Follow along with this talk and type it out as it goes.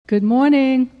Good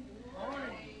morning.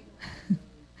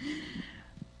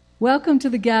 Welcome to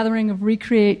the gathering of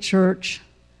Recreate Church.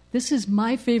 This is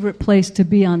my favorite place to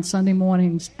be on Sunday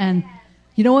mornings. And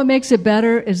you know what makes it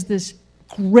better is this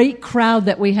great crowd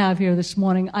that we have here this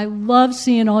morning. I love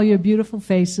seeing all your beautiful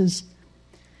faces.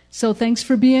 So thanks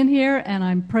for being here, and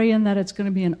I'm praying that it's going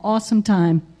to be an awesome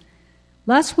time.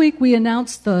 Last week we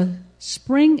announced the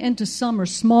Spring into Summer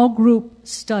small group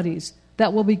studies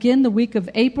that will begin the week of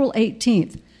April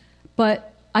 18th.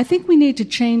 But I think we need to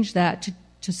change that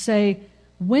to say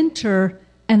winter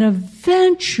and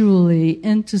eventually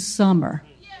into summer.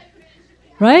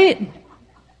 Right?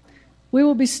 We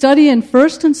will be studying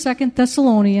 1st and 2nd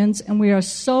Thessalonians, and we are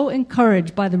so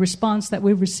encouraged by the response that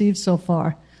we've received so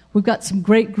far. We've got some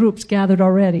great groups gathered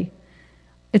already.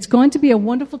 It's going to be a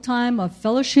wonderful time of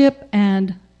fellowship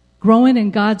and growing in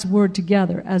God's Word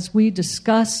together as we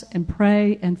discuss and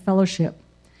pray and fellowship.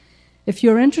 If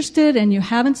you're interested and you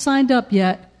haven't signed up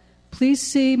yet, please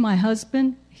see my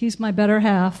husband. He's my better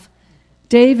half.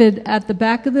 David at the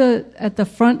back of at the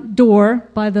front door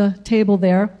by the table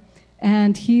there,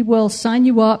 and he will sign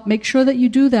you up. Make sure that you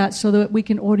do that so that we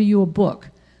can order you a book.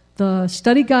 The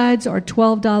study guides are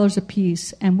 $12 a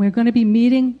piece, and we're going to be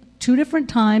meeting 2 different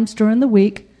times during the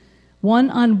week,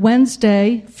 one on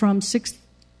Wednesday from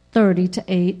 6:30 to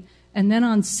 8, and then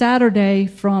on Saturday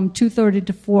from 2:30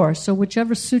 to 4. So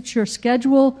whichever suits your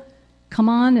schedule, come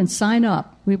on and sign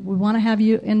up. We want to have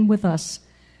you in with us.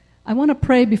 I want to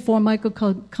pray before Michael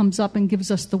comes up and gives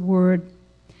us the word.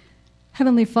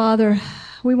 Heavenly Father,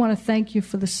 we want to thank you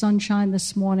for the sunshine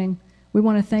this morning. We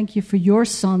want to thank you for your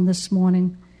son this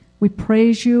morning. We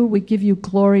praise you. We give you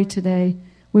glory today.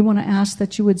 We want to ask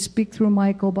that you would speak through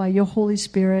Michael by your Holy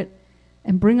Spirit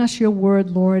and bring us your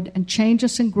word, Lord, and change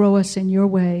us and grow us in your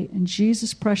way. In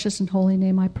Jesus' precious and holy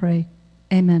name I pray.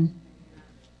 Amen.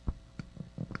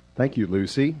 Thank you,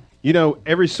 Lucy. You know,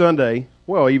 every Sunday,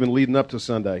 well, even leading up to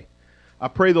Sunday, I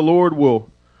pray the Lord will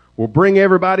bring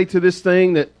everybody to this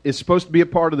thing that is supposed to be a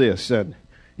part of this. And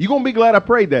you're going to be glad I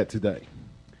prayed that today.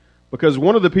 Because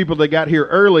one of the people that got here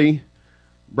early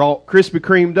brought Krispy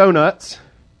Kreme donuts.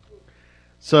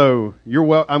 So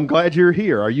I'm glad you're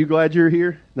here. Are you glad you're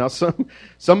here? Now,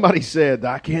 somebody said,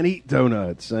 I can't eat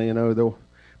donuts.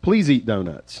 Please eat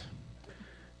donuts.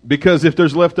 Because if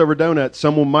there's leftover donuts,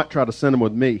 someone might try to send them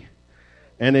with me.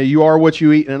 And you are what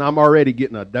you eat, and I'm already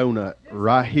getting a donut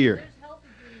right here.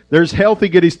 There's healthy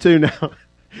goodies too now.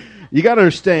 You got to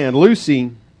understand,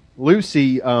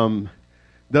 Lucy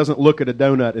doesn't look at a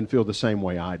donut and feel the same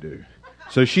way I do.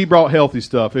 So she brought healthy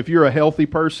stuff. If you're a healthy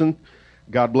person,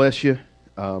 God bless you.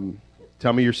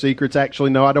 Tell me your secrets.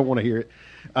 Actually, no, I don't want to hear it.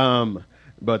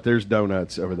 But there's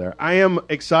donuts over there. I am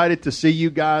excited to see you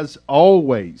guys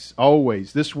always.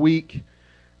 This week,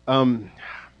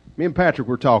 me and Patrick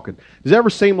were talking. Does it ever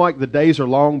seem like the days are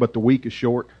long but the week is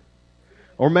short?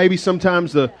 Or maybe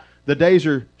sometimes the days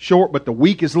are short but the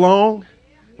week is long?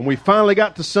 And we finally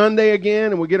got to Sunday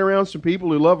again and we get around some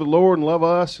people who love the Lord and love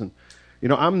us. And you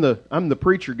know, I'm the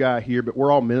preacher guy here, but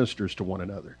we're all ministers to one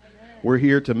another. We're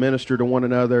here to minister to one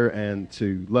another and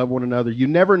to love one another. You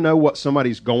never know what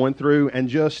somebody's going through, and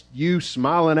just you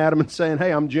smiling at them and saying,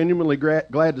 hey, I'm genuinely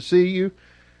glad to see you,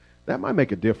 that might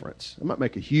make a difference. It might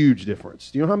make a huge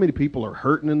difference. Do you know how many people are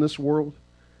hurting in this world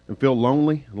and feel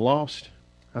lonely and lost?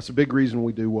 That's a big reason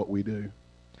we do what we do.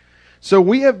 So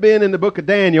we have been in the book of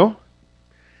Daniel,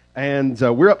 and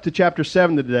we're up to chapter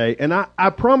 7 today, and I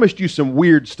promised you some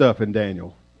weird stuff in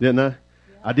Daniel, didn't I? Yeah.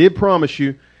 I did promise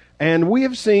you. And we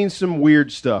have seen some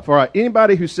weird stuff. All right,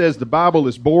 anybody who says the Bible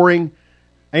is boring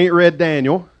ain't read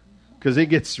Daniel, because it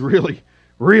gets really,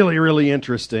 really, really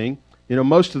interesting. You know,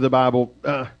 most of the Bible,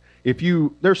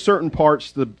 there's certain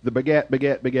parts, the begat,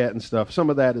 and stuff, some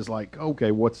of that is like,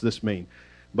 okay, what's this mean?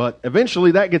 But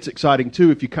eventually that gets exciting too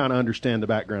if you kind of understand the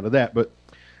background of that. But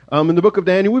in the book of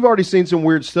Daniel, we've already seen some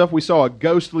weird stuff. We saw a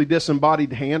ghostly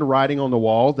disembodied hand writing on the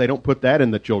wall. They don't put that in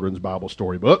the children's Bible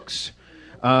storybooks.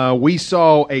 We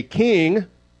saw a king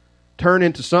turn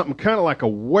into something kind of like a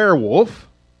werewolf.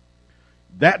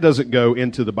 That doesn't go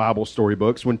into the Bible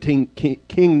storybooks. When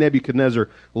King Nebuchadnezzar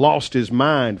lost his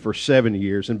mind for 7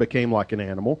 years and became like an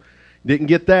animal. Didn't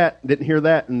get that. Didn't hear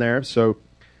that in there. So,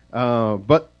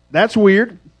 but that's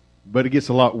weird. But it gets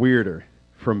a lot weirder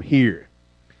from here.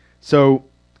 So,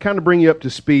 kind of bring you up to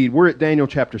speed. We're at Daniel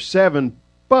chapter 7,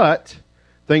 but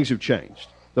things have changed.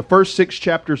 The first 6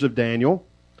 chapters of Daniel,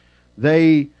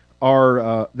 they're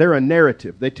a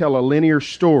narrative. They tell a linear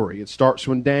story. It starts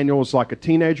when Daniel is like a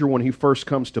teenager when he first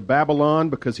comes to Babylon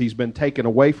because he's been taken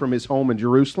away from his home in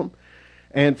Jerusalem.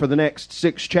 And for the next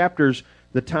 6 chapters,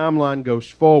 the timeline goes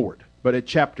forward. But at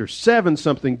chapter 7,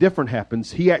 something different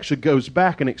happens. He actually goes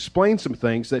back and explains some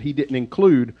things that he didn't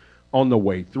include on the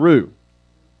way through.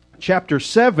 Chapter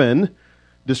 7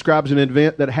 describes an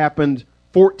event that happened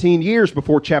 14 years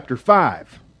before chapter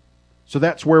 5. So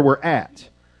that's where we're at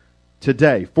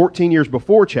today, 14 years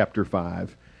before chapter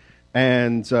 5.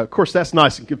 And, of course, that's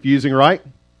nice and confusing, right?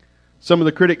 Some of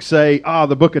the critics say,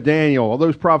 the book of Daniel, all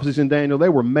those prophecies in Daniel, they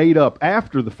were made up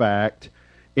after the fact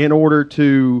in order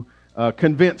to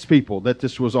convince people that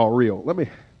this was all real.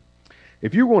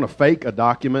 If you want to fake a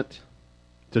document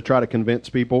to try to convince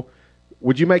people,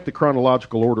 would you make the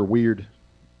chronological order weird?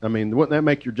 I mean, wouldn't that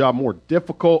make your job more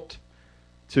difficult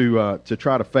to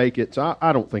try to fake it? So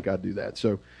I don't think I'd do that.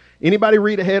 So anybody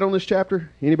read ahead on this chapter?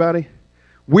 Anybody?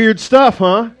 Weird stuff,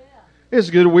 huh? Yeah. It's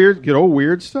good old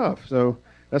weird stuff. So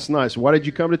that's nice. Why did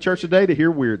you come to church today? To hear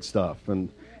weird stuff and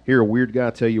hear a weird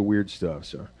guy tell you weird stuff.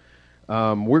 So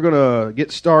we're going to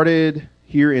get started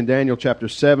here in Daniel chapter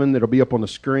 7. It'll be up on the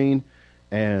screen,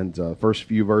 and first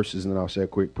few verses, and then I'll say a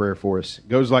quick prayer for us. It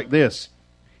goes like this.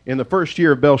 In the first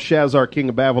year of Belshazzar, king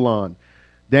of Babylon,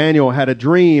 Daniel had a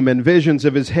dream and visions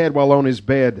of his head while on his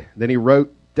bed. Then he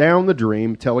wrote down the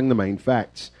dream, telling the main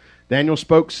facts. Daniel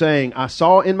spoke, saying, I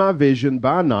saw in my vision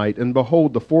by night, and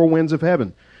behold, the four winds of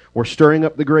heaven were stirring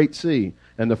up the great sea,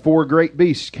 and the four great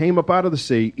beasts came up out of the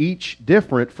sea, each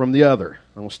different from the other.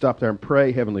 I'm going to stop there and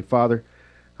pray. Heavenly Father,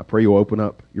 I pray you'll open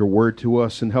up your word to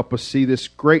us and help us see this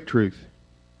great truth,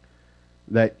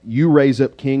 that you raise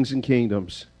up kings and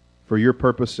kingdoms for your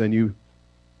purpose, and you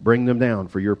bring them down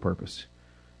for your purpose.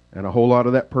 And a whole lot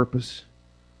of that purpose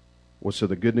was so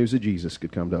the good news of Jesus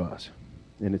could come to us.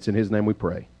 And it's in his name we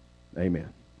pray.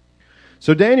 Amen.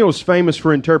 So Daniel is famous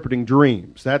for interpreting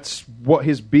dreams. That's what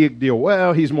his big deal.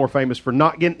 Well, he's more famous for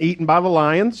not getting eaten by the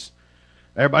lions.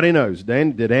 Everybody knows.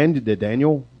 Did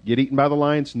Daniel get eaten by the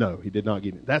lions? No, he did not get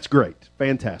eaten. That's great.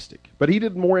 Fantastic. But he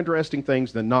did more interesting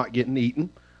things than not getting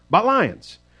eaten by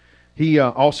lions. He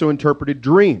also interpreted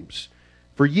dreams.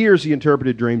 For years he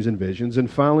interpreted dreams and visions,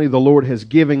 and finally the Lord has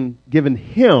given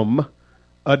him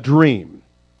a dream.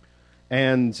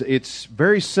 And it's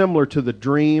very similar to the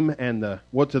dream and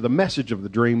to the message of the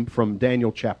dream from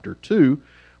Daniel chapter 2,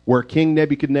 where King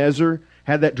Nebuchadnezzar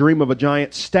had that dream of a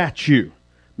giant statue.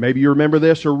 Maybe you remember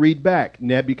this or read back.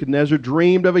 Nebuchadnezzar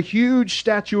dreamed of a huge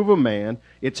statue of a man.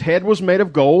 Its head was made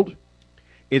of gold.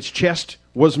 Its chest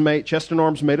and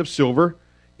arms made of silver.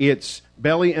 Its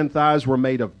belly and thighs were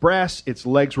made of brass. Its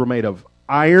legs were made of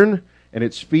iron. And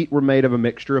its feet were made of a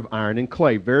mixture of iron and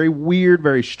clay. Very weird,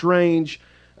 very strange.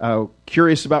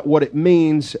 Curious about what it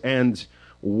means, and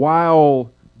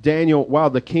while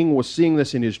the king was seeing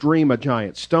this in his dream, a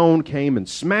giant stone came and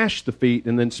smashed the feet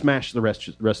and then smashed the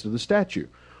rest of the statue.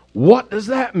 What does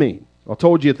that mean? I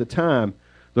told you at the time,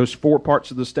 those four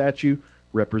parts of the statue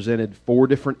represented four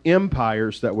different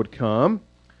empires that would come,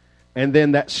 and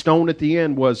then that stone at the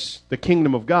end was the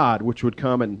kingdom of God, which would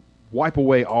come and wipe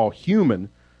away all human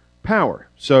power.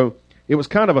 So it was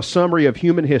kind of a summary of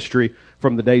human history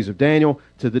from the days of Daniel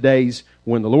to the days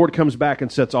when the Lord comes back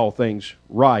and sets all things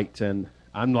right. And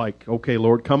I'm like, okay,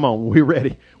 Lord, come on, we're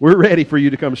ready. We're ready for you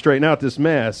to come straighten out this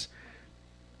mess.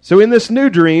 So in this new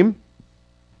dream,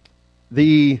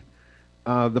 the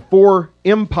four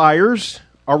empires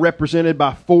are represented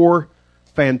by four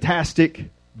fantastic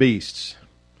beasts.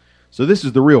 So this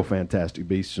is the real fantastic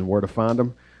beasts, and where to find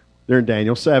them? They're in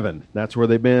Daniel 7. That's where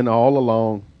they've been all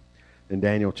along, in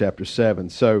Daniel chapter 7.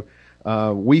 So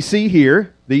we see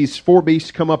here these four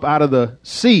beasts come up out of the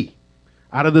sea.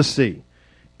 Out of the sea.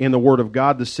 In the Word of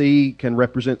God, the sea can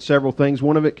represent several things.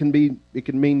 One of it can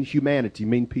mean humanity,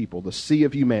 mean people. The sea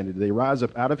of humanity. They rise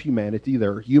up out of humanity.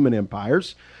 They're human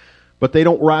empires. But they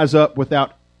don't rise up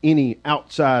without any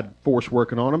outside force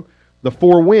working on them. The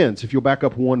four winds, if you'll back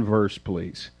up one verse,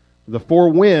 please. The four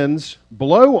winds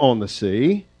blow on the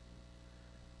sea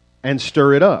and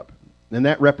stir it up. And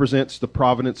that represents the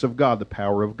providence of God, the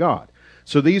power of God.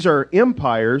 So these are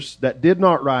empires that did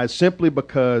not rise simply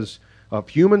because of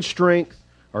human strength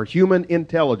or human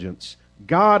intelligence.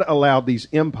 God allowed these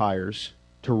empires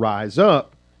to rise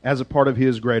up as a part of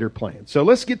his greater plan. So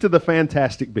let's get to the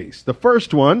fantastic beasts. The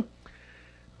first one,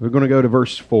 we're going to go to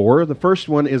verse 4. The first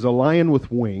one is a lion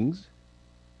with wings.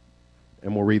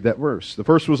 And we'll read that verse. The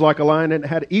first was like a lion and it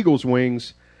had eagle's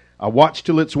wings. I watched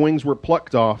till its wings were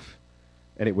plucked off,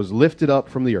 and it was lifted up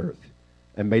from the earth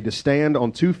and made to stand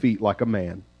on 2 feet like a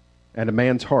man, and a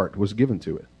man's heart was given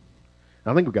to it.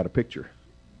 I think we've got a picture.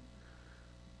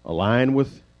 A lion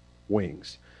with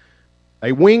wings.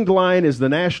 A winged lion is the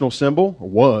national symbol, or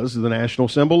was the national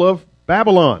symbol of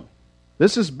Babylon.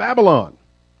 This is Babylon,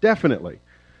 definitely.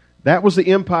 That was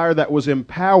the empire that was in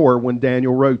power when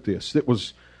Daniel wrote this. It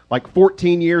was like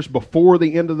 14 years before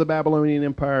the end of the Babylonian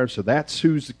Empire. So that's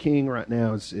who's the king right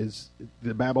now. Is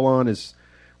the Babylon is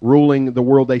ruling the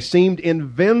world. They seemed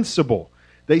invincible.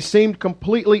 They seemed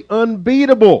completely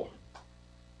unbeatable.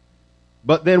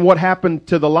 But then what happened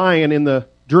to the lion in the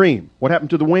dream? What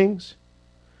happened to the wings?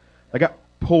 They got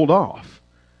pulled off.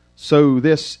 So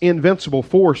this invincible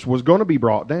force was going to be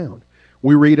brought down.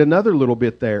 We read another little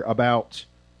bit there about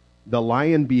the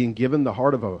lion being given the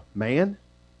heart of a man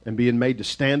and being made to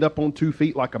stand up on 2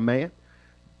 feet like a man.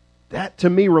 That to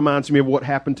me reminds me of what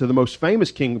happened to the most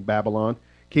famous king of Babylon,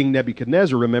 King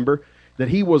Nebuchadnezzar. Remember that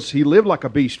he lived like a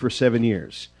beast for 7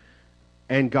 years.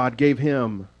 And God gave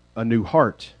him a new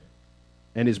heart.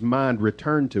 And his mind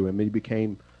returned to him. And he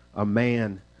became a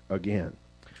man again.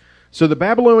 So the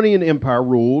Babylonian Empire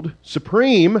ruled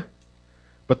supreme,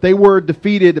 but they were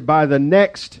defeated by the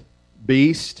next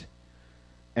beast.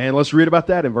 And let's read about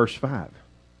that in verse 5.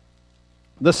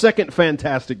 The second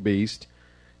fantastic beast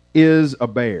is a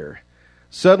bear.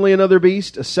 Suddenly another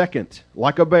beast, a second,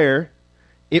 like a bear.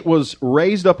 It was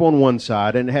raised up on one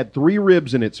side, and it had 3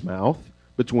 ribs in its mouth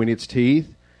between its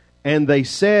teeth. And they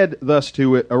said thus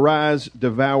to it, Arise,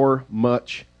 devour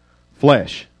much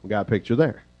flesh. We got a picture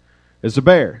there. It's a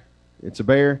bear. It's a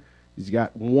bear. He's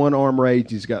got 1 arm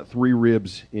raised. He's got 3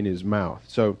 ribs in his mouth.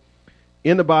 So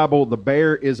in the Bible, the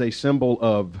bear is a symbol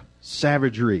of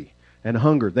savagery and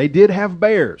hunger. They did have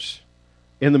bears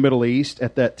in the Middle East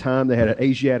at that time. They had an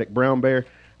Asiatic brown bear.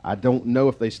 I don't know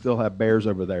if they still have bears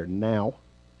over there now,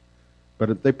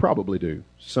 but they probably do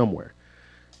somewhere.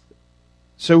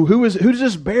 So who does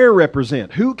this bear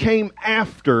represent? Who came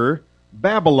after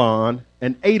Babylon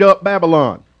and ate up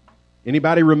Babylon?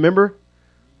 Anybody remember?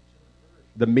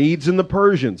 The Medes and the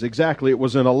Persians. Exactly. It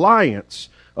was an alliance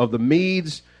of the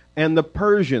Medes and the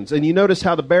Persians. And you notice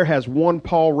how the bear has 1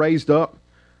 paw raised up?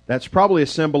 That's probably a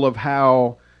symbol of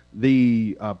how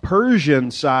the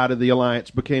Persian side of the alliance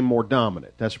became more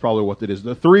dominant. That's probably what it is.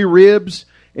 The 3 ribs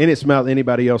in its mouth.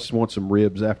 Anybody else want some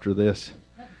ribs after this?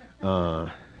 Me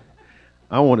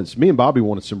and Bobby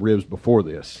wanted some ribs before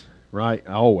this, right?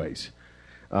 Always.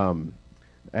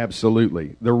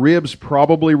 Absolutely. The ribs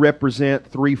probably represent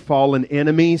 3 fallen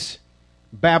enemies: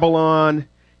 Babylon,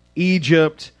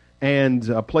 Egypt, and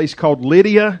a place called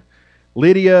Lydia.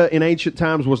 Lydia in ancient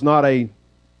times was not a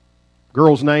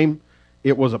girl's name.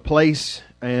 It was a place,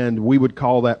 and we would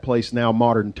call that place now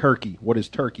modern Turkey. What is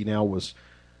Turkey now was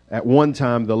at one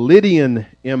time the Lydian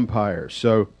Empire.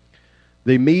 So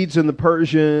the Medes and the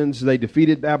Persians, they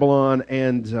defeated Babylon,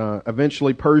 and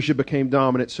eventually Persia became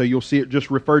dominant. So you'll see it just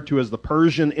referred to as the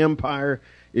Persian Empire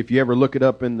if you ever look it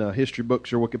up in the history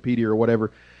books or Wikipedia or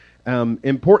whatever.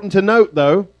 Important to note,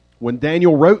 though, when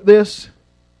Daniel wrote this,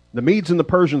 the Medes and the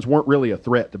Persians weren't really a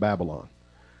threat to Babylon.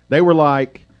 They were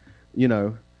like,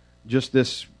 just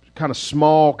this kind of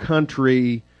small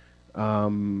country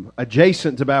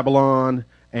adjacent to Babylon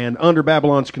and under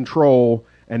Babylon's control.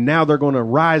 And now they're going to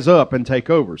rise up and take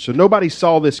over. So nobody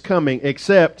saw this coming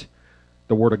except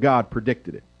the Word of God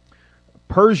predicted it.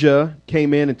 Persia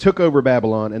came in and took over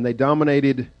Babylon, and they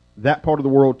dominated that part of the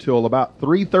world till about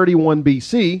 331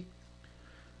 BC,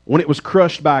 when it was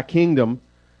crushed by a kingdom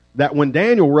that, when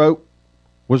Daniel wrote,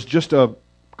 was just a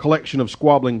collection of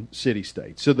squabbling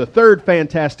city-states. So the third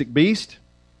fantastic beast,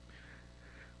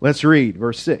 let's read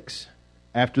verse 6.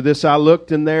 After this I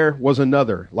looked, and there was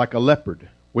another, like a leopard,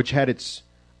 which had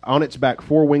on its back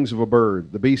 4 wings of a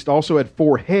bird. The beast also had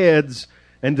 4 heads,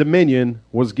 and dominion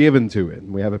was given to it.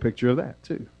 And we have a picture of that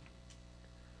too.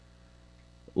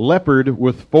 Leopard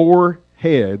with 4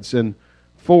 heads and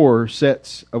 4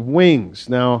 sets of wings.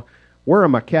 Now, where are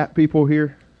my cat people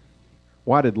here?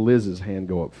 Why did Liz's hand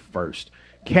go up first?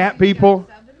 Cat people.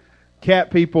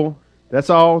 Cat people. That's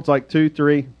all. It's like 2,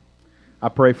 3. I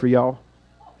pray for y'all.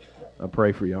 I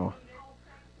pray for y'all.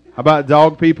 How about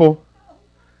dog people?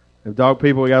 If dog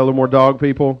people, we got a little more dog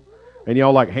people. And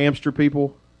y'all like hamster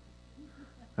people?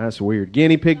 That's weird.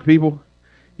 Guinea pig people?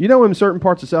 You know, in certain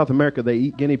parts of South America, they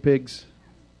eat guinea pigs.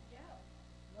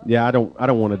 Yeah, I don't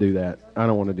want to do that. I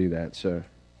don't want to do that. So,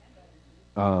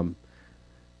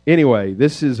 anyway,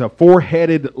 this is a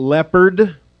 4-headed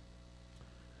leopard.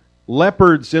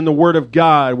 Leopards in the Word of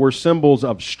God were symbols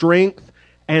of strength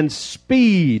and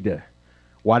speed.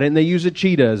 Why didn't they use a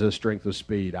cheetah as a strength of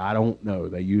speed? I don't know.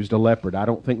 They used a leopard. I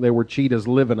don't think there were cheetahs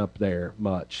living up there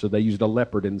much, so they used a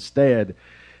leopard instead.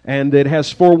 And it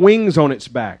has 4 wings on its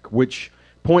back, which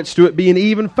points to it being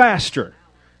even faster.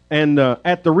 And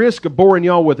at the risk of boring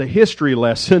y'all with a history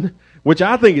lesson, which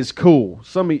I think is cool.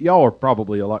 Some of y'all are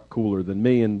probably a lot cooler than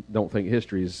me and don't think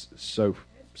history is so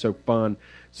fun.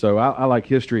 So I like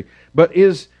history. But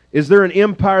Is there an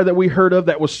empire that we heard of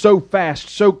that was so fast,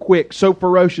 so quick, so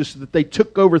ferocious that they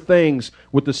took over things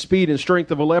with the speed and strength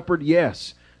of a leopard?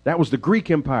 Yes, that was the Greek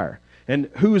Empire. And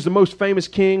who is the most famous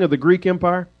king of the Greek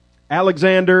Empire?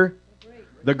 Alexander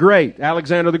the Great.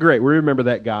 Alexander the Great. We remember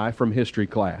that guy from history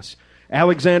class.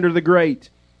 Alexander the Great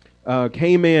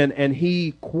came in, and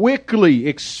he quickly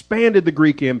expanded the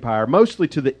Greek Empire, mostly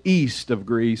to the east of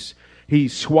Greece. He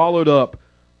swallowed up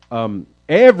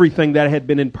everything that had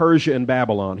been in Persia and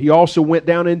Babylon. He also went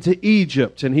down into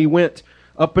Egypt, and he went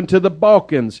up into the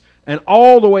Balkans, and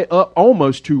all the way up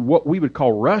almost to what we would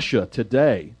call Russia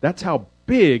today. That's how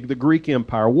big the Greek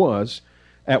Empire was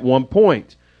at one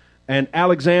point. And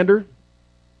Alexander,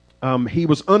 he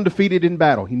was undefeated in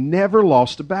battle. He never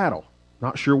lost a battle.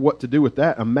 Not sure what to do with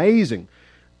that. Amazing.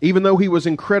 Even though he was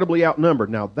incredibly outnumbered.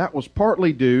 Now, that was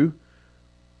partly due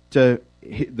to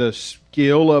the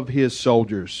skill of his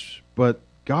soldiers, but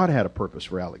God had a purpose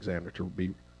for Alexander to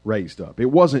be raised up. It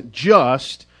wasn't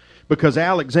just because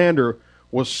Alexander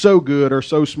was so good or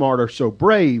so smart or so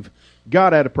brave.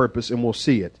 God had a purpose, and we'll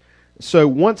see it. So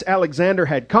once Alexander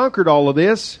had conquered all of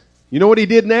this, you know what he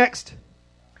did next?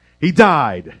 He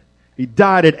died. He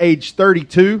died at age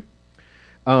 32,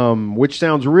 which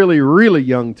sounds really, really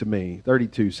young to me.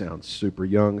 32 sounds super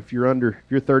young. If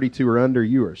you're 32 or under,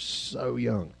 you are so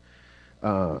young.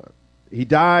 He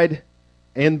died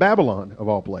in Babylon, of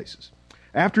all places.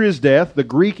 After his death, the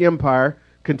Greek Empire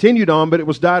continued on, but it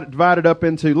was divided up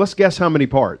into, let's guess how many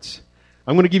parts.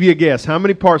 I'm going to give you a guess. How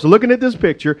many parts? Looking at this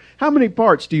picture, how many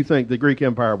parts do you think the Greek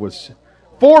Empire was?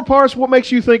 4 parts? What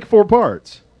makes you think 4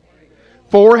 parts?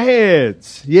 4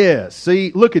 heads. Yes.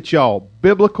 See, look at y'all.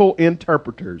 Biblical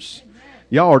interpreters.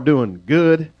 Y'all are doing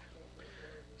good.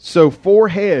 So 4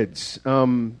 heads.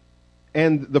 And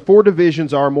the 4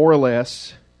 divisions are more or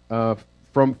less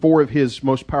from 4 of his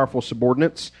most powerful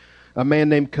subordinates. A man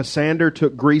named Cassander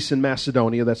took Greece and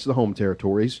Macedonia. That's the home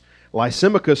territories.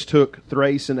 Lysimachus took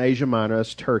Thrace and Asia Minor.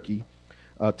 That's Turkey.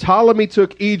 Ptolemy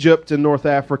took Egypt and North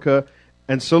Africa.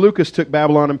 And Seleucus took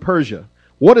Babylon and Persia.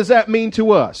 What does that mean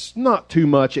to us? Not too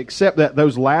much, except that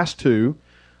those last 2,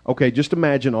 okay, just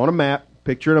imagine on a map,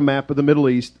 picture a map of the Middle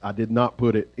East. I did not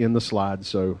put it in the slide,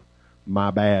 so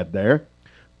my bad there.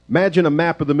 Imagine a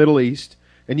map of the Middle East,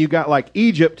 and you got like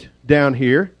Egypt down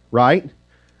here, right?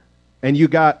 And you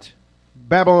got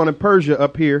Babylon and Persia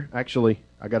up here. Actually,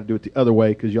 I got to do it the other way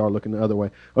because y'all are looking the other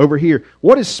way. Over here.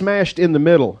 What is smashed in the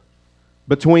middle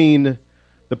between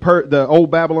the old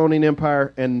Babylonian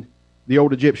Empire and the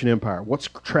old Egyptian Empire? What's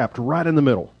trapped right in the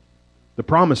middle? The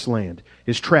Promised Land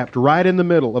is trapped right in the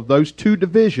middle of those 2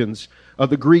 divisions of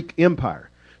the Greek Empire.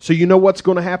 So you know what's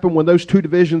going to happen when those 2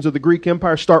 divisions of the Greek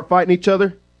Empire start fighting each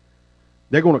other?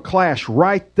 They're going to clash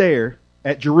right there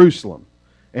at Jerusalem.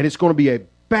 And it's going to be a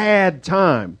bad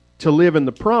time to live in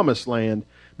the Promised Land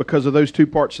because of those 2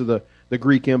 parts of the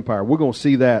Greek Empire. We're going to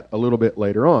see that a little bit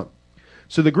later on.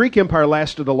 So the Greek Empire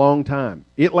lasted a long time.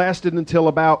 It lasted until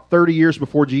about 30 years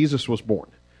before Jesus was born.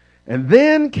 And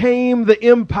then came the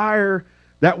empire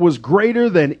that was greater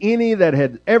than any that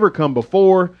had ever come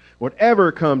before, would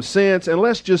ever come since. And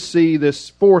let's just see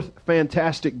this 4th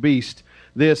fantastic beast,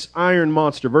 this iron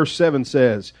monster. Verse 7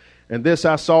 says, "And this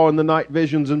I saw in the night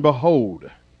visions, and behold,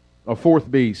 a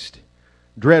 4th beast,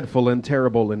 dreadful and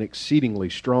terrible and exceedingly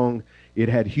strong. It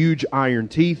had huge iron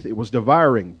teeth. It was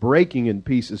devouring, breaking in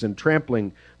pieces, and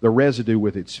trampling the residue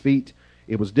with its feet.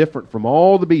 It was different from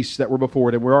all the beasts that were before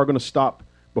it." And we are going to stop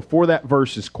before that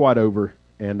verse is quite over,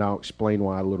 and I'll explain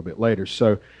why a little bit later.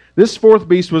 So this 4th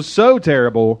beast was so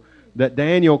terrible that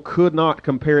Daniel could not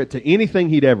compare it to anything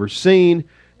he'd ever seen.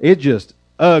 It just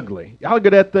ugly. Y'all look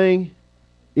at that thing.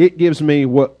 It gives me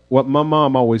what my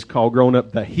mom always called growing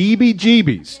up the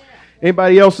heebie-jeebies.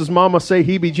 Anybody else's mama say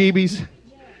heebie-jeebies?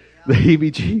 The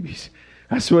heebie-jeebies.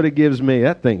 That's what it gives me.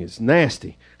 That thing is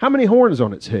nasty. How many horns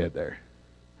on its head there?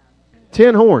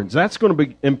 10 horns. That's going to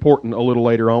be important a little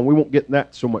later on. We won't get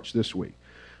that so much this week.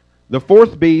 The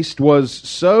 4th beast was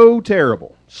so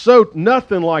terrible. So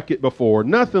nothing like it before.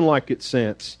 Nothing like it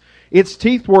since. Its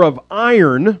teeth were of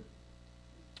iron.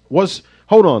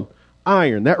 Hold on.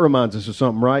 Iron. That reminds us of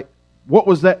something, right? What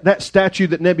was that statue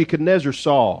that Nebuchadnezzar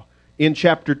saw in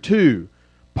chapter 2?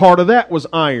 Part of that was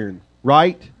iron,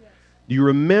 right? Do you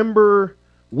remember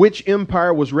which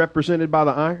empire was represented by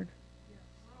the iron?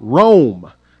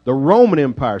 Rome. The Roman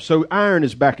Empire. So iron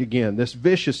is back again. This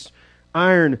vicious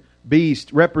iron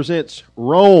beast represents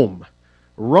Rome.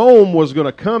 Rome was going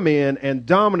to come in and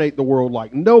dominate the world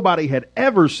like nobody had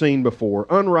ever seen before,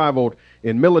 unrivaled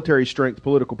in military strength,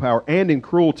 political power, and in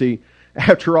cruelty.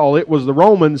 After all, it was the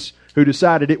Romans who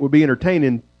decided it would be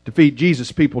entertaining to feed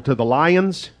Jesus' people to the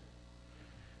lions.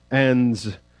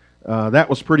 And That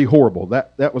was pretty horrible.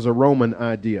 That was a Roman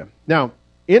idea. Now,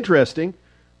 interesting,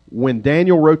 when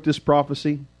Daniel wrote this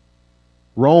prophecy,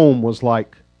 Rome was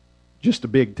like just a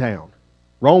big town.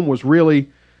 Rome was really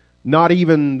not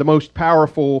even the most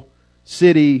powerful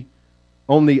city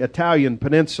on the Italian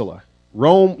peninsula.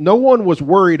 Rome, no one was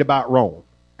worried about Rome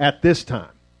at this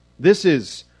time. This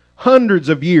is hundreds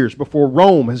of years before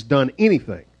Rome has done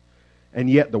anything. And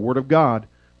yet the Word of God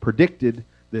predicted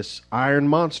this iron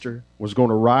monster was going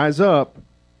to rise up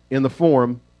in the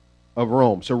form of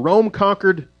Rome. So Rome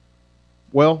conquered,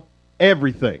 well,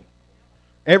 everything.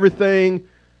 Everything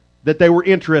that they were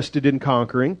interested in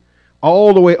conquering,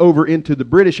 all the way over into the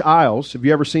British Isles. Have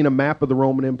you ever seen a map of the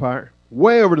Roman Empire?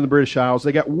 Way over to the British Isles.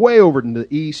 They got way over to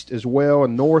the east as well,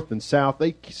 and north and south.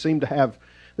 They seemed to have,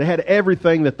 they had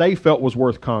everything that they felt was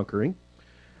worth conquering.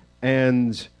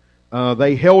 And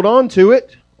they held on to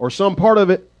it, or some part of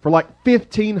it, for like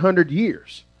 1,500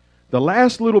 years. The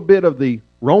last little bit of the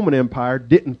Roman Empire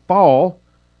didn't fall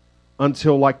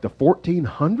until like the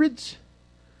 1400s,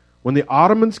 when the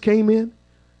Ottomans came in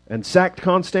and sacked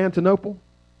Constantinople.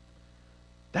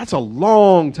 That's a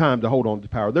long time to hold on to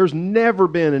power. There's never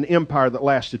been an empire that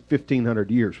lasted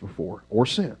 1,500 years before or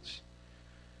since.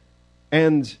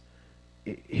 And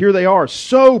here they are,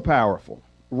 so powerful.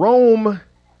 Rome,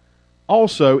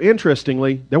 also,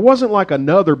 interestingly, there wasn't like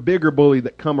another bigger bully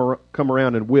that come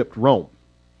around and whipped Rome.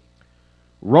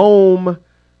 Rome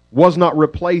was not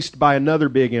replaced by another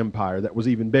big empire that was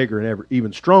even bigger and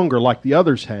even stronger like the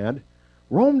others had.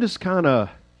 Rome just kind of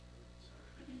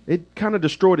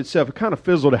destroyed itself. It kind of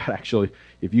fizzled out, actually.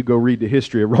 If you go read the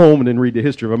history of Rome and then read the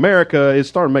history of America, it's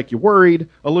starting to make you worried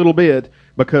a little bit,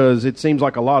 because it seems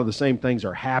like a lot of the same things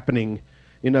are happening.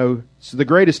 You know, so the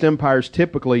greatest empires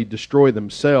typically destroy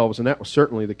themselves, and that was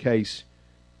certainly the case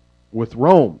with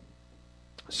Rome.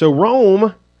 So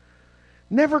Rome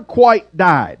never quite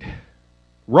died.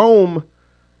 Rome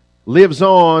lives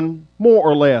on more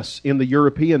or less in the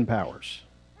European powers.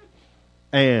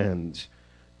 And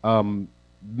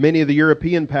many of the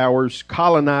European powers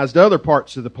colonized other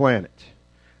parts of the planet.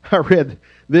 I read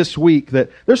this week that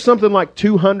there's something like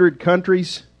 200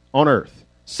 countries on Earth.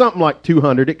 Something like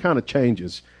 200. It kind of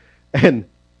changes. And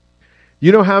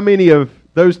you know how many of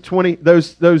those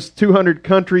 200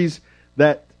 countries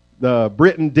that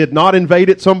Britain did not invade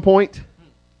at some point?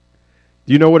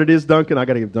 Do you know what it is, Duncan? I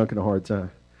got to give Duncan a hard time.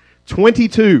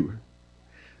 22.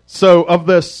 So of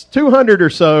the 200 or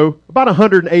so, about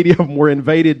 180 of them were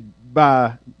invaded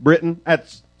by Britain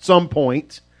at some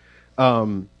point.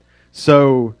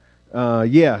 So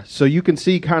you can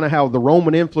see kind of how the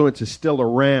Roman influence is still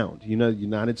around. You know, the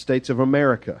United States of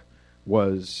America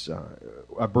was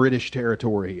a British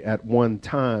territory at one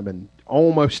time, and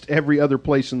almost every other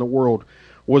place in the world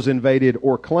was invaded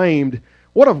or claimed.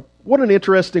 What an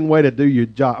interesting way to do your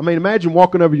job. I mean, imagine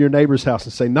walking over to your neighbor's house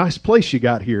and say, "Nice place you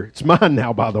got here. It's mine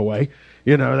now, by the way."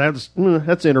 You know,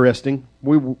 that's interesting.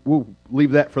 We'll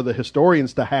leave that for the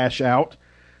historians to hash out.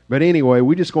 But anyway,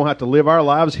 we just going to have to live our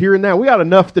lives here and now. We got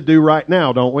enough to do right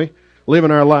now, don't we? Living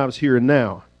our lives here and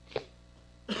now.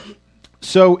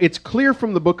 So it's clear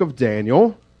from the book of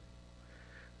Daniel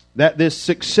that this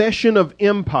succession of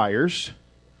empires,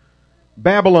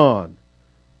 Babylon,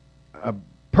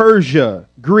 Persia,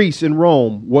 Greece, and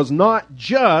Rome, was not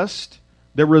just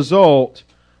the result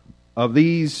of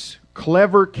these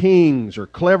clever kings or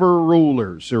clever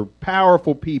rulers or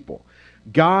powerful people.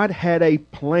 God had a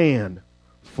plan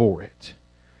for it.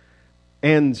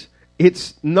 And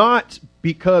it's not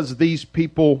because these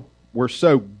people were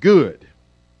so good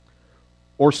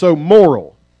or so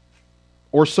moral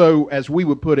or so, as we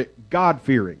would put it,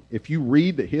 God-fearing. If you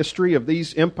read the history of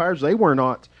these empires, they were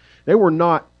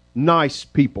not nice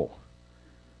people.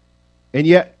 And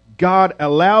yet God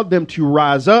allowed them to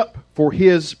rise up for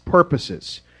His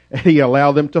purposes, and He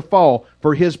allowed them to fall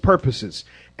for His purposes.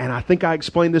 And I think I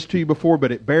explained this to you before,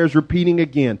 but it bears repeating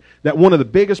again, that one of the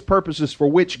biggest purposes for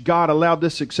which God allowed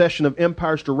this succession of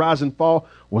empires to rise and fall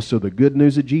was so the good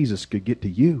news of Jesus could get to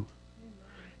you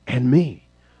and me.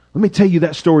 Let me tell you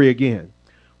that story again.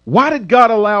 Why did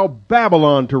God allow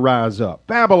Babylon to rise up?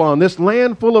 Babylon, this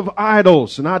land full of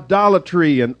idols and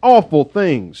idolatry and awful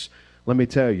things. Let me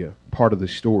tell you part of the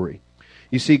story.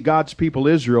 You see, God's people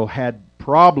Israel had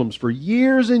problems for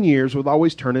years and years with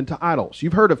always turning to idols.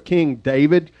 You've heard of King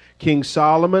David, King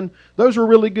Solomon. Those were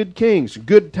really good kings,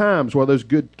 good times while those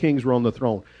good kings were on the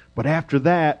throne. But after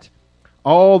that,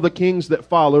 all the kings that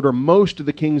followed, or most of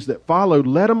the kings that followed,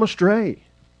 led them astray.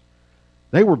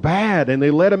 They were bad, and they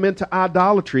led them into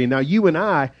idolatry. Now, you and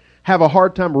I have a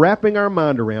hard time wrapping our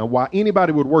mind around why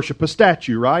anybody would worship a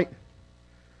statue, right?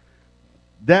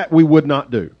 That we would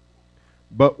not do.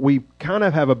 but we kind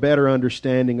of have a better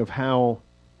understanding of how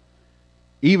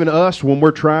even us, when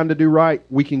we're trying to do right,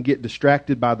 we can get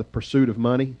distracted by the pursuit of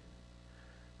money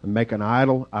and make an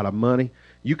idol out of money.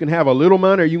 You can have a little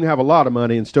money or you can have a lot of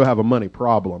money and still have a money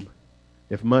problem.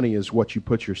 If money is what you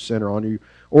put your center on,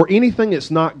 or anything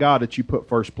that's not God that you put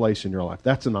first place in your life,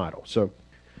 that's an idol. So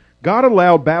God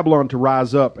allowed Babylon to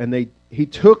rise up, and He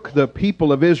took the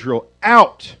people of Israel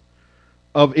out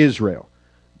of Israel.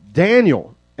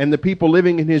 Daniel and the people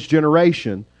living in his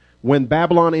generation, when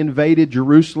Babylon invaded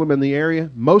Jerusalem and the area,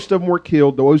 most of them were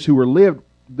killed. Those who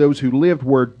lived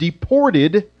were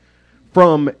deported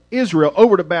from Israel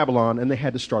over to Babylon, and they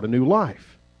had to start a new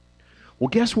life. Well,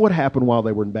 guess what happened while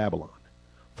they were in Babylon?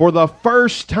 For the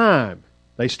first time,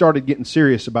 they started getting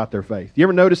serious about their faith. You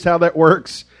ever notice how that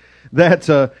works?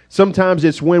 That sometimes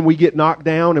it's when we get knocked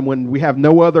down and when we have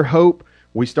no other hope,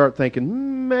 we start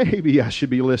thinking, maybe I should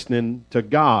be listening to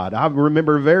God. I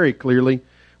remember very clearly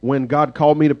when God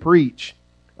called me to preach.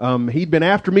 He'd been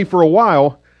after me for a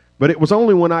while, but it was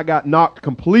only when I got knocked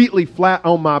completely flat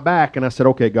on my back and I said,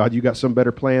 okay, God, you got some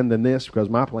better plan than this because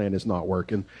my plan is not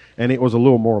working. And it was a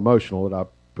little more emotional that I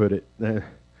put it.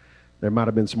 There might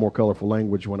have been some more colorful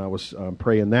language when I was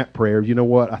praying that prayer. You know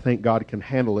what? I think God can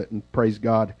handle it, and praise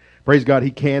God. Praise God,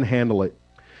 He can handle it.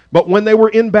 But when they were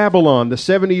in Babylon, the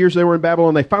 70 years they were in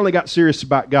Babylon, they finally got serious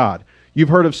about God. You've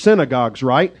heard of synagogues,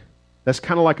 right? That's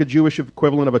kind of like a Jewish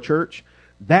equivalent of a church.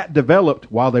 That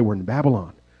developed while they were in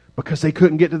Babylon because they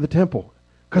couldn't get to the temple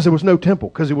because there was no temple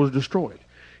because it was destroyed.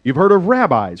 You've heard of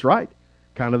rabbis, right?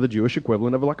 Kind of the Jewish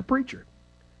equivalent of like a preacher.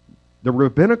 The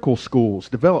rabbinical schools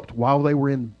developed while they were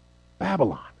in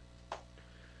Babylon.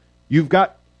 You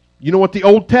know what the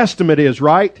Old Testament is,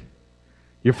 right?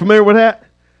 You're familiar with that?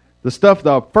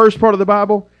 The first part of the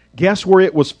Bible? Guess where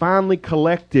it was finally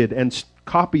collected and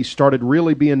copies started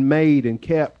really being made and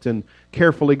kept and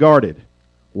carefully guarded?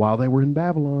 While they were in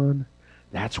Babylon.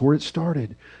 That's where it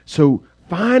started. So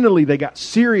finally they got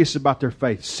serious about their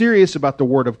faith, serious about the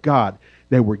Word of God.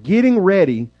 They were getting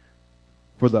ready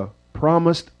for the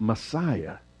promised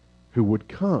Messiah who would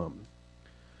come.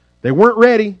 They weren't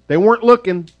ready. They weren't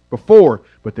looking before,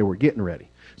 but they were getting ready.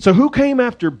 So who came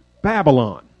after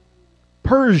Babylon?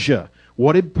 Persia.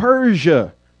 What did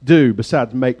Persia do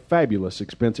besides make fabulous,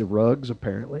 expensive rugs,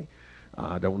 apparently?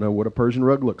 I don't know what a Persian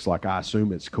rug looks like. I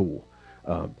assume it's cool.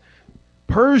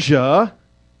 Persia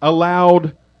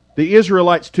allowed the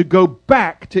Israelites to go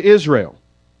back to Israel.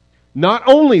 Not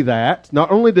only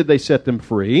did they set them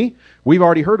free, we've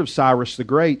already heard of Cyrus the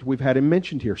Great. We've had him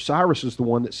mentioned here. Cyrus is the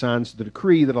one that signs the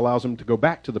decree that allows them to go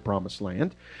back to the Promised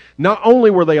Land. Not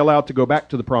only were they allowed to go back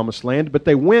to the Promised Land, but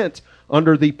they went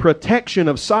under the protection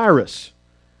of Cyrus.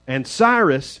 And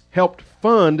Cyrus helped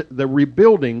fund the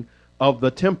rebuilding of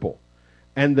the temple.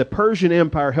 And the Persian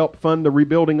Empire helped fund the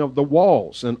rebuilding of the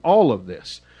walls and all of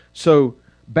this. So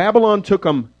Babylon took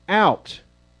them out,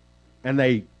 and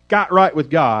they got right with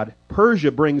God.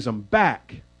 Persia brings them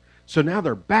back. So now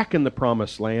they're back in the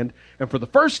Promised Land. And for the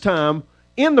first time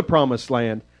in the Promised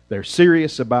Land, they're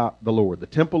serious about the Lord. The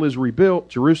temple is rebuilt.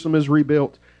 Jerusalem is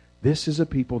rebuilt. This is a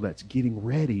people that's getting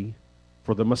ready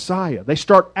for the Messiah. They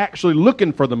start actually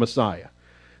looking for the Messiah.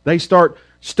 They start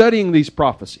studying these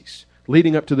prophecies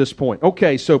leading up to this point.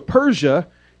 Okay, so Persia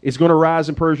is going to rise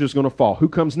and Persia is going to fall. Who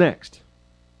comes next?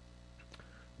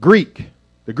 Greek.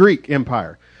 The Greek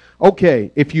Empire.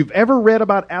 Okay, if you've ever read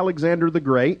about Alexander the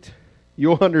Great,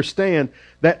 you'll understand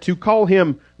that to call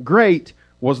him great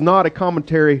was not a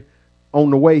commentary on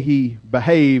the way he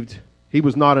behaved. He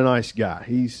was not a nice guy.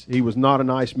 He was not a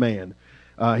nice man.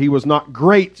 He was not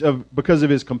great because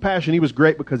of his compassion. He was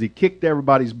great because he kicked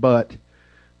everybody's butt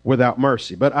without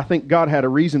mercy. But I think God had a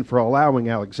reason for allowing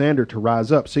Alexander to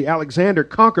rise up. See, Alexander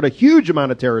conquered a huge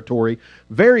amount of territory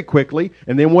very quickly,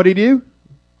 and then what did he do?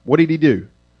 What did he do?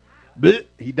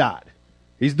 He died.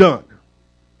 He's done.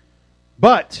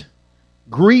 But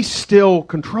Greece still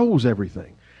controls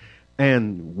everything.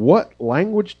 And what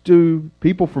language do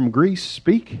people from Greece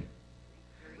speak?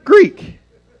 Greek.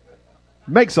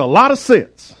 Makes a lot of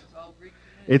sense.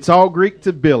 It's all Greek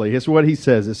to Billy. It's what he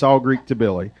says. It's all Greek to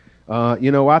Billy.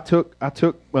 I took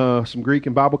some Greek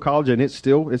in Bible college, and it's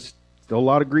still a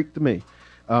lot of Greek to me.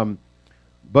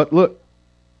 But look,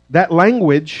 that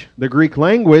language, the Greek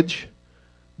language,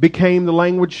 became the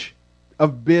language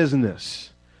of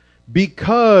business.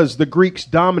 Because the Greeks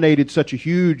dominated such a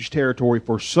huge territory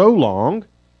for so long,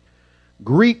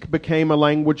 Greek became a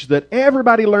language that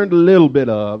everybody learned a little bit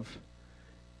of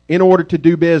in order to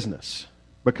do business.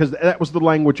 Because that was the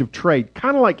language of trade.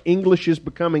 Kind of like English is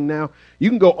becoming now. You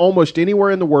can go almost anywhere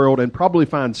in the world and probably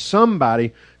find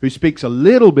somebody who speaks a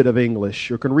little bit of English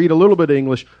or can read a little bit of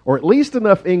English or at least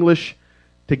enough English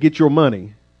to get your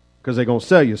money because they're going to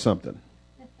sell you something.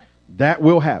 That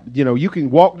will happen. You know, you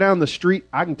can walk down the street.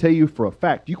 I can tell you for a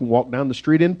fact, you can walk down the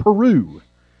street in Peru,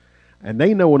 and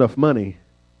they know enough money.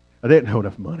 They didn't know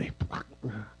enough money.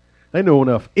 They know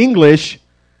enough English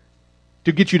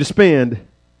to get you to spend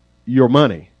your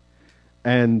money.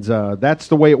 And that's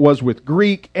the way it was with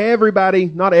Greek. Everybody,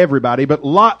 not everybody, but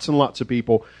lots and lots of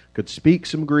people could speak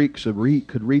some Greek,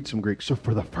 could read some Greek. So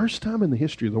for the first time in the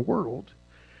history of the world,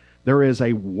 there is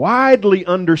a widely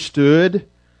understood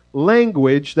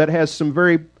language that has some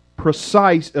very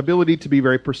precise ability to be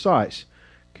very precise.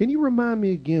 Can you remind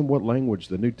me again what language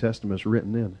the New Testament is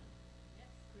written in?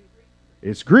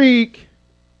 It's Greek.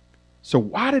 So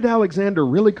why did Alexander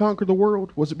really conquer the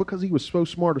world? Was it because he was so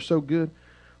smart or so good?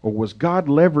 Or was God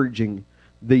leveraging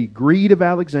the greed of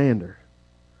Alexander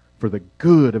for the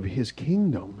good of his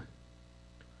kingdom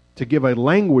to give a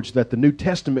language that the New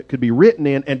Testament could be written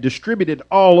in and distributed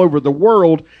all over the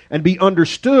world and be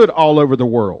understood all over the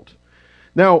world?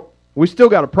 Now, we still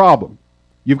got a problem.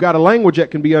 You've got a language that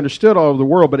can be understood all over the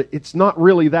world, but it's not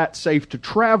really that safe to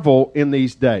travel in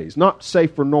these days. Not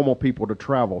safe for normal people to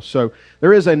travel. So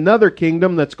there is another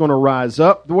kingdom that's going to rise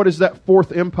up. What is that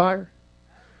fourth empire?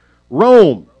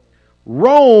 Rome.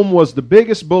 Rome was the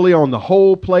biggest bully on the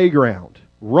whole playground.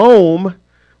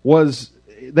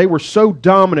 They were so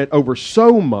dominant over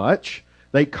so much,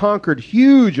 they conquered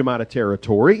huge amount of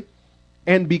territory,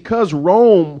 and because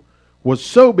Rome was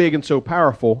so big and so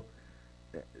powerful,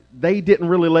 they didn't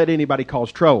really let anybody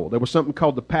cause trouble. There was something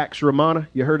called the Pax Romana.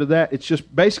 You heard of that? It's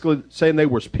just basically saying there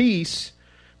was peace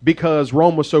because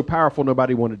Rome was so powerful,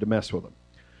 nobody wanted to mess with them.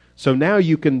 So now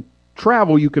you can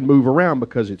travel, you can move around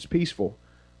because it's peaceful.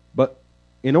 But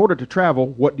in order to travel,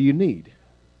 what do you need?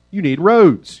 You need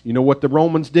roads. You know what the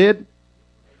Romans did?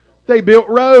 They built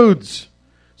roads.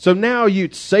 So now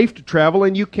it's safe to travel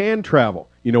and you can travel.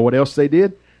 You know what else they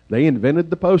did? They invented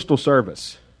the postal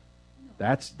service.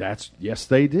 Yes,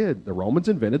 they did. The Romans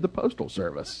invented the postal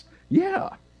service.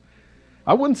 Yeah.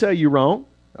 I wouldn't tell you wrong.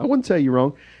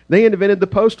 They invented the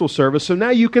postal service, so now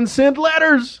you can send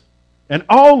letters. And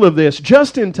all of this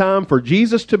just in time for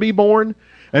Jesus to be born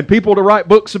and people to write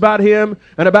books about him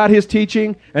and about his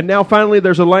teaching. And now finally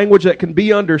there's a language that can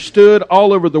be understood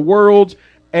all over the world.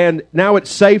 And now it's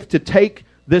safe to take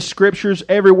this scriptures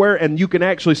everywhere, and you can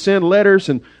actually send letters,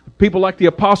 and people like the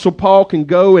Apostle Paul can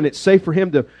go, and it's safe for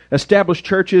him to establish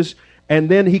churches, and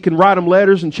then he can write them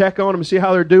letters and check on them and see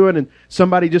how they're doing. And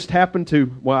somebody just happened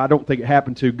to, well, I don't think it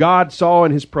happened to, God saw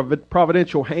in his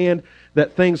providential hand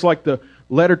that things like the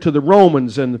letter to the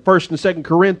Romans and the 1st and 2nd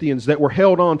Corinthians that were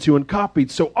held on to and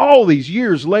copied. So all these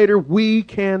years later, we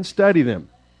can study them.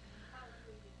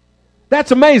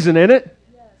 That's amazing, isn't it?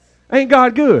 Ain't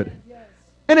God good?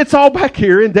 And it's all back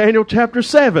here in Daniel chapter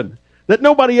 7 that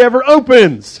nobody ever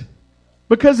opens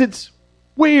because it's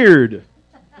weird.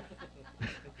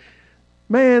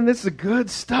 Man, this is good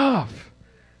stuff.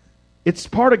 It's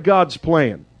part of God's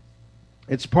plan.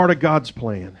 It's part of God's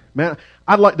plan. Man,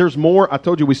 there's more. I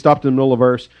told you we stopped in the middle of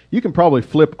verse. You can probably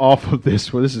flip off of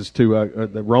this. Well, this is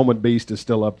the Roman beast is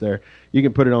still up there. You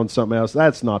can put it on something else.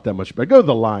 That's not that much better. Go to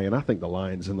the lion. I think the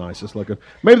lion's the nicest looking.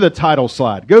 Maybe the title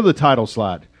slide. Go to the title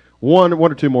slide. One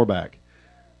or two more back.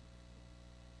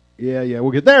 Yeah,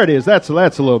 we'll get there. It is. That's a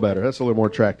little better. That's a little more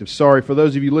attractive. Sorry for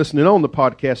those of you listening on the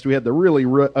podcast. We had the really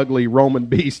ugly Roman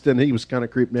beast, and he was kind of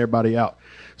creeping everybody out.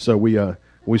 So we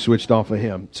switched off of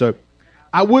him. So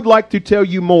I would like to tell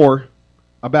you more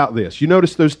about this. You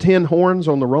notice those 10 horns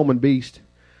on the Roman beast?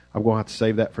 I'm going to have to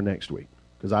save that for next week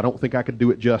because I don't think I could do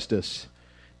it justice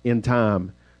in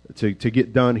time to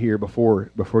get done here before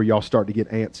y'all start to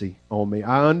get antsy on me.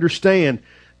 I understand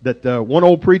that one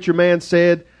old preacher man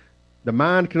said, the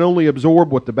mind can only absorb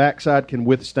what the backside can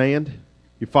withstand.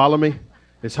 You follow me?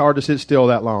 It's hard to sit still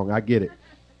that long. I get it.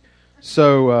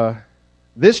 So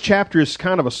this chapter is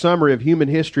kind of a summary of human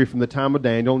history from the time of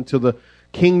Daniel until the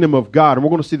kingdom of God. And we're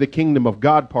going to see the kingdom of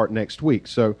God part next week.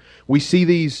 So we see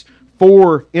these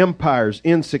 4 empires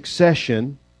in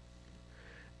succession,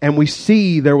 and we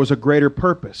see there was a greater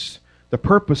purpose. The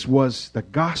purpose was the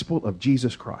gospel of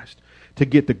Jesus Christ. To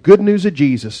get the good news of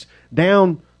Jesus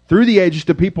down through the ages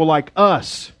to people like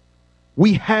us.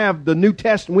 We have the New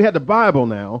Testament, we have the Bible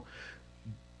now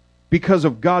because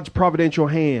of God's providential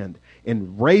hand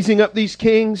in raising up these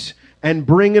kings and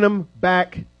bringing them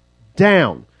back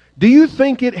down. Do you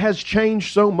think it has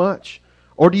changed so much?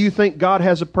 Or do you think God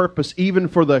has a purpose even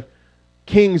for the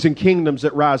kings and kingdoms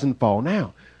that rise and fall?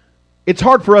 Now, it's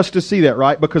hard for us to see that,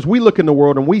 right? Because we look in the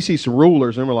world and we see some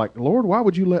rulers and we're like, Lord,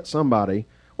 why'd you let somebody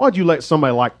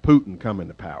like Putin come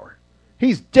into power?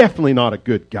 He's definitely not a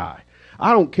good guy.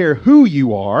 I don't care who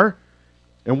you are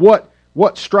and what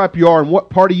what stripe you are and what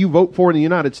party you vote for in the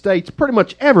United States, pretty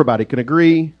much everybody can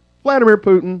agree Vladimir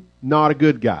Putin, not a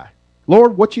good guy.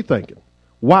 Lord, what you thinking?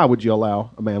 Why would you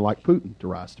allow a man like Putin to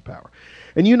rise to power?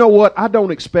 And you know what? I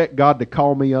don't expect God to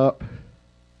call me up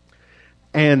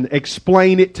and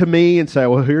explain it to me and say,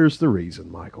 well, here's the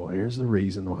reason, Michael. Here's the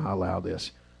reason why I allow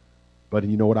this. But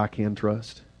you know what I can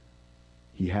trust?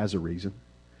 He has a reason.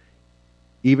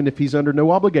 Even if he's under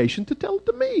no obligation to tell it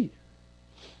to me.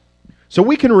 So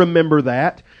we can remember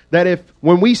that if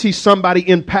when we see somebody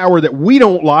in power that we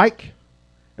don't like,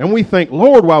 and we think,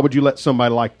 Lord, why would you let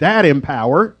somebody like that in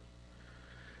power?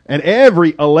 And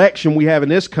every election we have in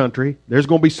this country, there's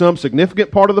going to be some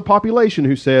significant part of the population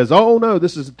who says, oh no,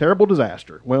 this is a terrible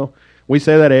disaster. Well, we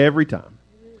say that every time.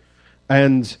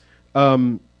 And,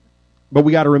 but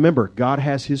we got to remember, God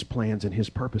has His plans and His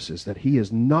purposes that He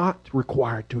is not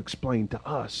required to explain to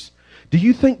us. Do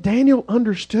you think Daniel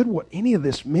understood what any of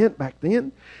this meant back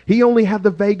then? He only had the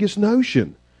vaguest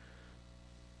notion.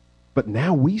 But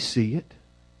now we see it.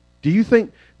 Do you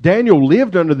think Daniel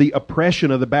lived under the oppression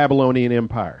of the Babylonian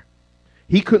Empire?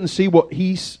 He couldn't see what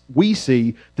we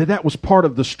see, that was part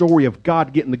of the story of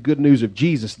God getting the good news of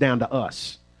Jesus down to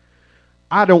us.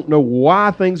 I don't know why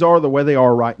things are the way they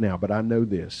are right now, but I know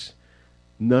this.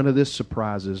 None of this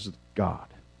surprises God.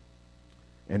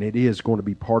 And it is going to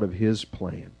be part of His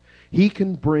plan. He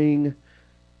can bring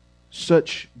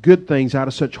such good things out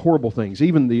of such horrible things.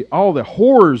 Even all the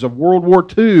horrors of World War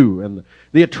II and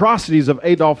the atrocities of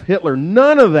Adolf Hitler,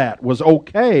 none of that was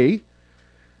okay.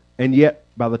 And yet,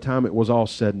 by the time it was all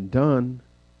said and done,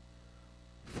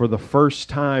 for the first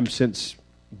time since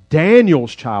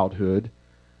Daniel's childhood,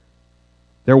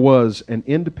 there was an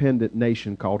independent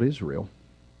nation called Israel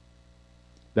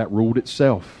that ruled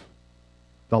itself.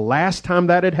 The last time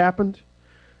that had happened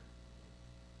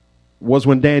was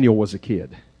when Daniel was a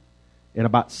kid. In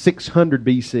about 600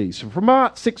 BC. So from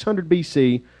about 600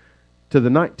 BC to the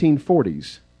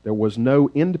 1940s, there was no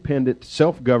independent,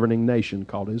 self-governing nation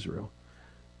called Israel.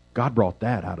 God brought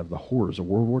that out of the horrors of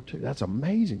World War II. That's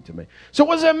amazing to me. So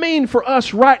what does that mean for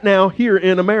us right now here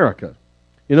in America?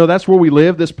 You know, that's where we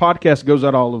live. This podcast goes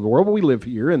out all over the world, but we live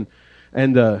here. And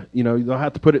you know, you'll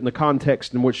have to put it in the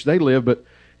context in which they live. But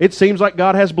it seems like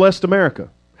God has blessed America.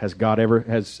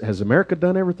 Has America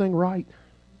done everything right?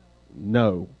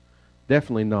 No.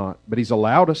 Definitely not. But He's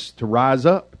allowed us to rise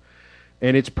up.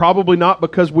 And it's probably not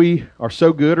because we are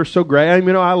so good or so great. I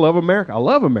mean, I love America. I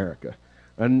love America.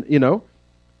 And, and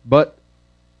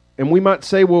we might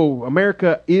say, well,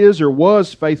 America is or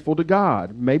was faithful to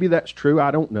God. Maybe that's true.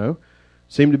 I don't know.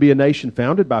 Seemed to be a nation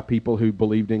founded by people who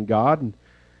believed in God.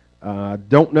 And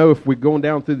don't know if we're going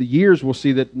down through the years, we'll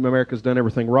see that America's done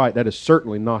everything right. That is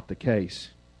certainly not the case.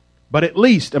 But at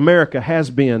least America has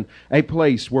been a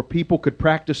place where people could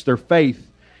practice their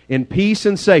faith in peace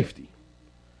and safety.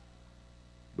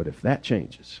 But if that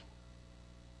changes,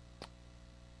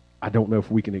 I don't know if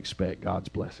we can expect God's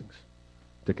blessings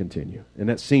to continue. And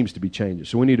that seems to be changing.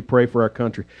 So we need to pray for our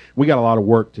country. We got a lot of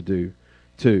work to do,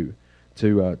 too,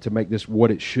 to make this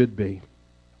what it should be.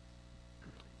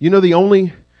 You know,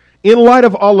 in light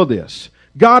of all of this,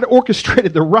 God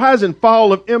orchestrated the rise and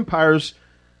fall of empires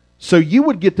so you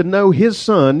would get to know His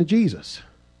Son, Jesus.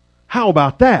 How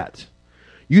about that?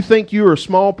 You think you're a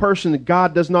small person that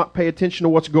God does not pay attention to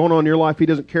what's going on in your life? He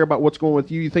doesn't care about what's going on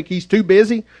with you? You think He's too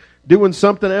busy doing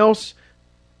something else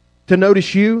to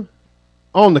notice you?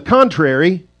 On the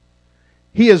contrary,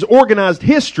 He has organized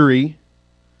history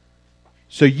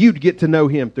so you'd get to know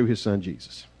Him through His Son,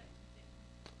 Jesus.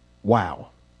 Wow.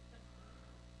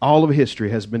 All of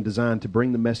history has been designed to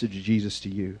bring the message of Jesus to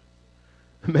you.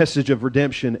 A message of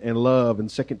redemption and love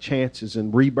and second chances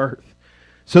and rebirth.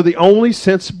 So the only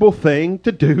sensible thing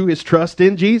to do is trust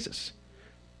in Jesus.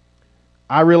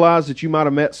 I realize that you might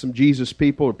have met some Jesus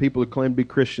people or people who claim to be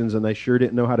Christians and they sure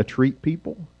didn't know how to treat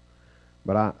people.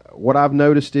 But what I've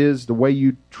noticed is the way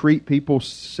you treat people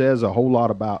says a whole lot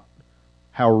about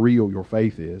how real your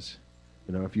faith is.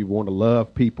 You know, if you want to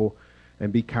love people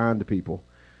and be kind to people,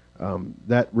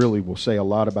 that really will say a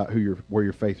lot about where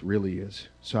your faith really is.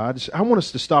 So I want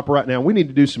us to stop right now. We need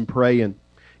to do some praying.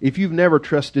 If you've never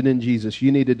trusted in Jesus,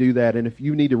 you need to do that. And if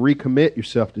you need to recommit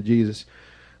yourself to Jesus,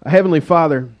 Heavenly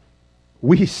Father,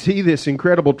 we see this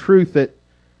incredible truth that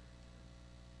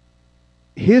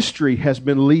history has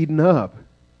been leading up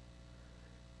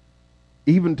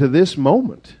even to this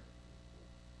moment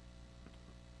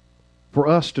for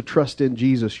us to trust in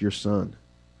Jesus, your Son.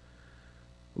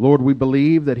 Lord, we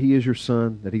believe that He is your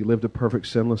Son, that He lived a perfect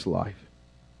sinless life,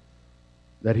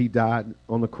 that He died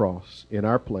on the cross in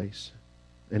our place,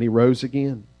 and He rose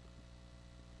again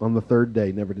on the third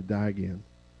day, never to die again.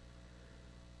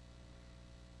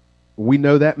 We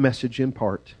know that message in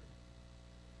part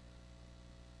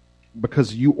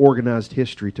because you organized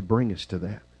history to bring us to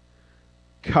that.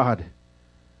 God,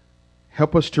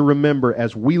 help us to remember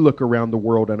as we look around the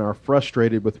world and are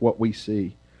frustrated with what we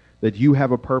see, that you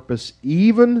have a purpose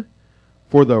even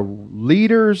for the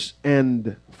leaders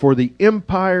and for the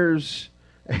empires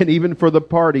and even for the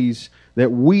parties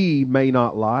that we may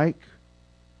not like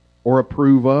or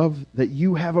approve of, that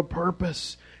you have a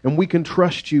purpose and we can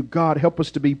trust you. God, help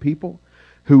us to be people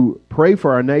who pray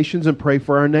for our nations and pray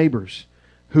for our neighbors,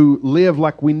 who live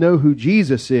like we know who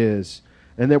Jesus is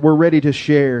and that we're ready to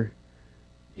share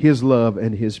His love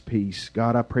and His peace.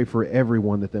 God, I pray for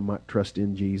everyone that they might trust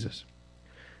in Jesus.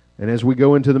 And as we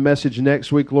go into the message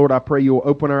next week, Lord, I pray you'll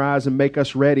open our eyes and make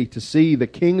us ready to see the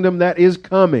kingdom that is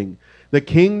coming, the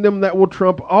kingdom that will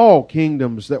trump all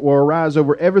kingdoms, that will arise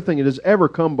over everything that has ever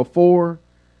come before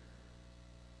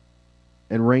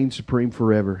and reign supreme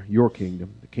forever, your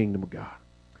kingdom, the kingdom of God.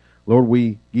 Lord,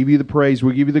 we give you the praise,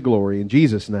 we give you the glory. In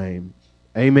Jesus' name,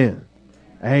 amen.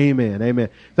 Amen. Amen.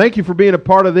 Thank you for being a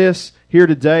part of this here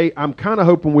today. I'm kind of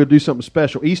hoping we'll do something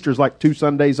special. Easter's like 2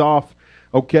 Sundays off.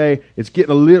 Okay, it's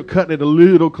cutting it a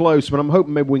little close, but I'm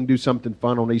hoping maybe we can do something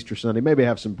fun on Easter Sunday. Maybe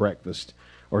have some breakfast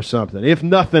or something. If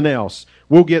nothing else,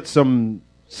 we'll get some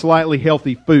slightly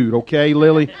healthy food. Okay,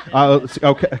 Lily?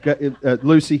 Okay,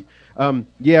 Lucy?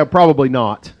 Yeah, probably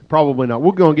not. Probably not.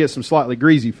 We're going to get some slightly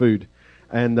greasy food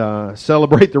and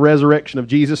celebrate the resurrection of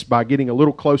Jesus by getting a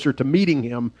little closer to meeting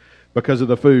Him because of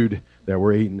the food that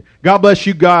we're eating. God bless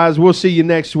you guys. We'll see you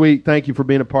next week. Thank you for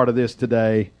being a part of this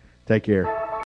today. Take care.